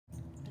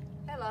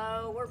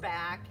Hello, we're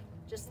back.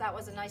 Just that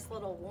was a nice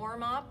little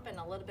warm up and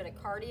a little bit of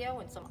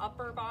cardio and some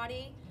upper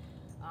body,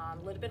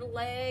 a little bit of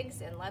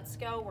legs, and let's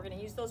go. We're going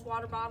to use those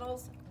water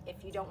bottles.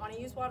 If you don't want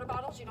to use water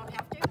bottles, you don't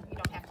have to. You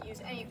don't have to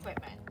use any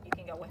equipment. You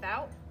can go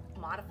without,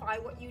 modify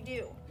what you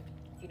do.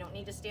 If you don't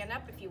need to stand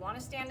up, if you want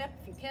to stand up,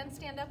 if you can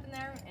stand up in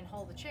there and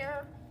hold the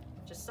chair,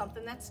 just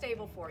something that's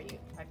stable for you.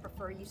 I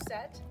prefer you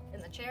sit in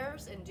the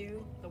chairs and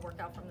do the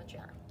workout from the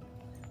chair.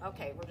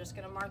 Okay, we're just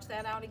going to march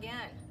that out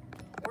again.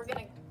 We're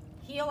going to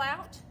heel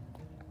out,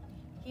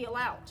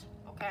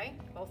 okay?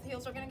 Both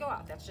heels are going to go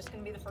out. That's just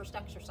going to be the first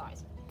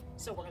exercise.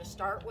 So we're going to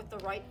start with the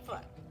right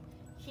foot.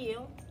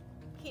 Heel,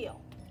 heel,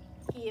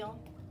 heel,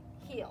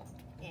 heel.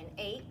 In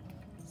 8,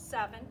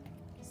 7,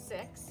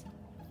 6,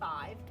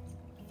 5,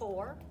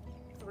 4,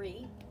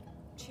 3,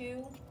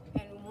 2,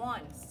 and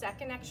 1.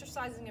 Second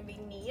exercise is going to be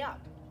knee up,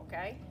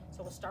 okay?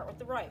 So we'll start with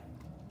the right.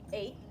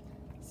 8,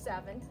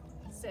 7,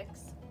 6,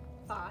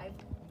 5,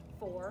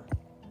 4,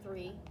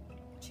 3,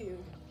 2,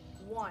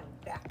 1.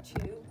 Back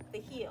to the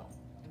heel.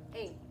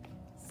 8,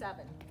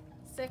 7,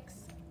 6,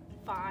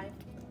 5,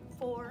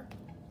 4,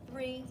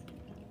 3,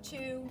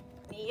 2,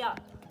 knee up.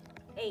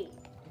 8,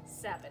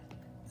 7,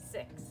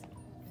 6,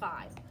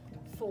 5,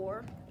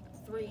 4,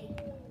 3,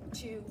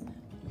 2,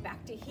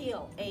 back to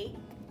heel. 8,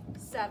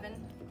 7,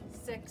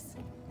 6,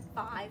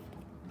 5,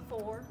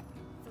 4,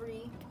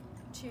 3,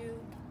 2,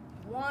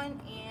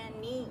 1,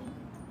 and knee.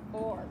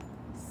 4,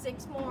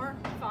 6 more.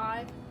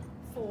 5,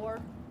 4,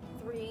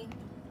 3,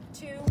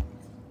 2,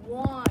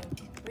 1.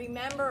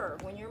 Remember,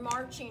 when you're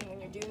marching,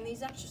 when you're doing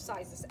these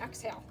exercises,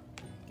 exhale.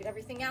 Get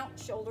everything out,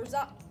 shoulders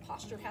up.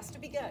 Posture has to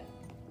be good.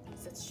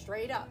 Sit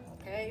straight up,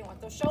 okay? You want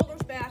those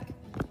shoulders back,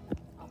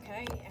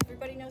 okay?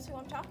 Everybody knows who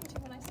I'm talking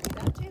to when I say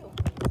that too.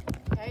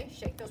 Okay,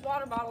 shake those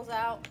water bottles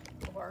out,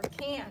 or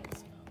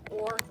cans,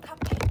 or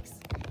cupcakes.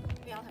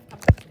 We all have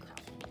cupcakes in the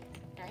house,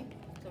 okay?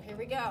 So here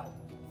we go.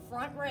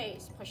 Front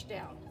raise, push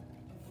down.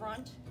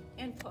 Front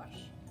and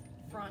push.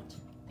 Front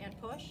and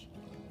push.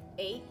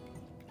 8,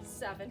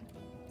 7,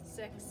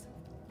 6,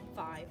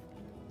 5,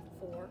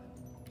 4,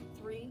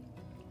 3,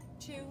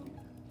 2,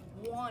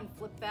 1.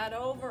 Flip that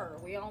over.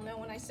 We all know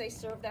when I say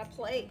serve that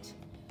plate.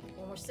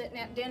 When we're sitting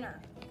at dinner,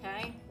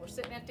 okay? We're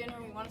sitting at dinner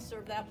and we want to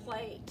serve that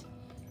plate.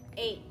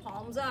 8,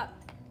 palms up.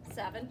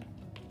 7,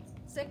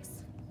 6,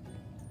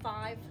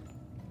 5,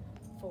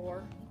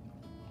 4,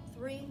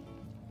 3,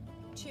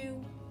 2,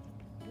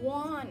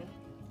 1.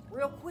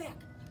 Real quick.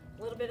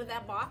 A little bit of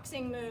that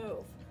boxing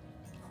move.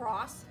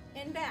 Cross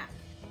and back.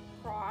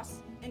 Cross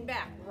and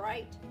back.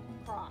 Right,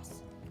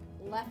 cross.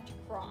 Left,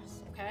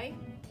 cross, okay?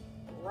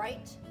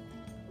 Right,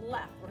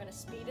 left. We're gonna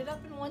speed it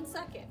up in 1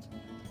 second.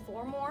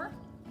 4 more,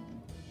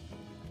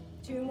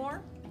 2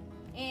 more,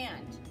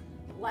 and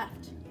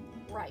left,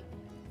 right,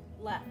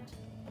 left,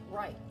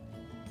 right.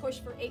 Push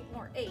for 8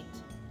 more. 8,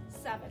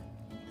 7,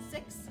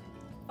 6,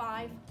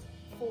 5,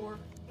 4,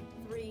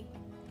 3,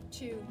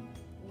 2,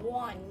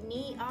 1.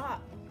 Knee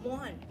up.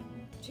 1,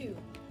 2,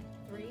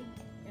 3,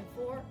 and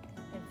 4,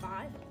 and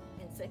 5,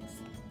 and 6,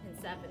 and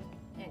 7,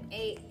 and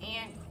 8,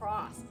 and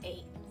cross.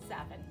 8,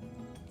 7,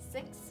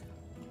 6,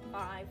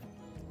 5,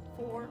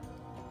 4,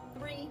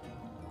 3,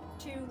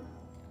 2,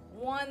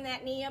 1.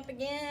 That knee up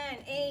again.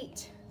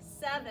 8,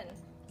 7,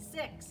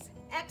 6.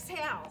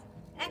 Exhale.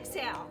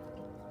 Exhale.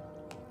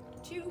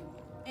 2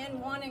 and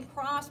 1 and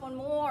cross. 1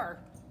 more.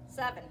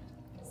 7,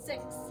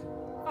 6,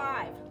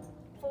 5,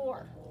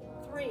 4,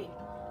 3,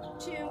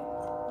 2,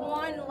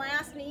 1.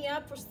 Last knee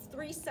up for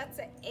 3 sets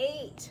of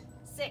 8.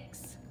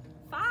 6,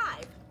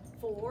 5,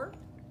 4,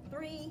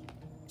 3,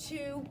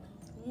 2,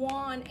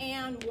 1,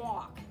 and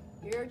walk.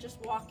 You're just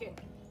walking.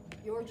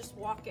 You're just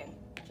walking.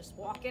 Just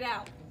walk it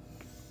out.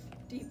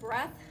 Deep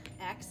breath.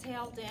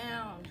 Exhale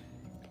down.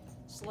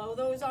 Slow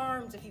those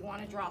arms if you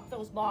want to drop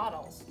those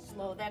bottles.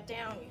 Slow that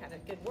down. You had a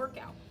good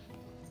workout.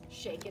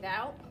 Shake it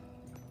out.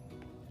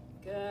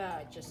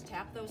 Good. Just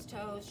tap those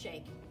toes.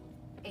 Shake.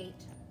 8,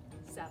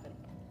 7,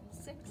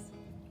 6,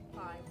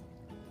 5,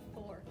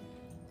 4,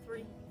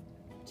 3,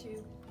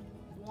 2,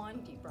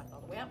 1. Deep breath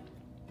all the way up.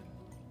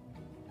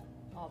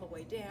 All the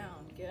way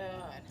down. Good.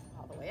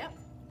 All the way up.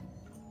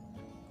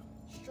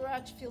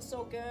 Stretch. Feels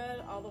so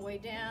good. All the way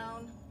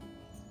down.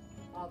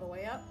 All the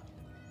way up.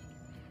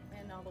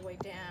 And all the way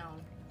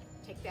down.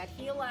 Take that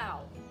heel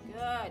out.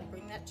 Good.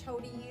 Bring that toe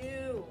to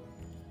you.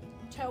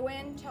 Toe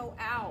in, toe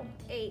out.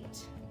 8,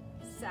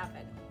 7,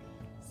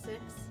 6,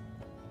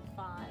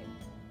 5,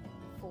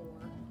 4,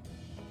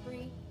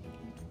 3,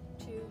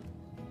 2,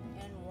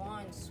 and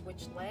 1.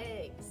 Switch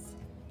legs.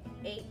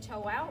 8,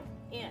 toe out,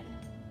 in.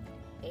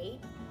 8,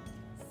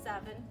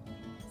 7,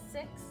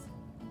 6,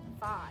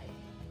 5,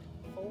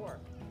 4,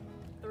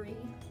 3,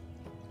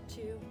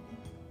 2,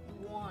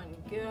 1.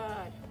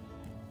 Good.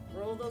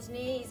 Roll those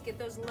knees, get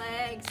those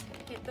legs,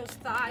 hit those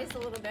thighs a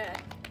little bit.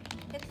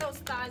 Hit those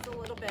thighs a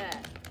little bit.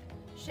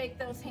 Shake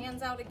those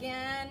hands out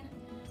again.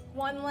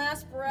 1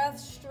 last breath,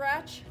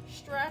 stretch,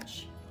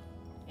 stretch,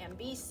 and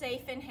be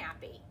safe and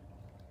happy.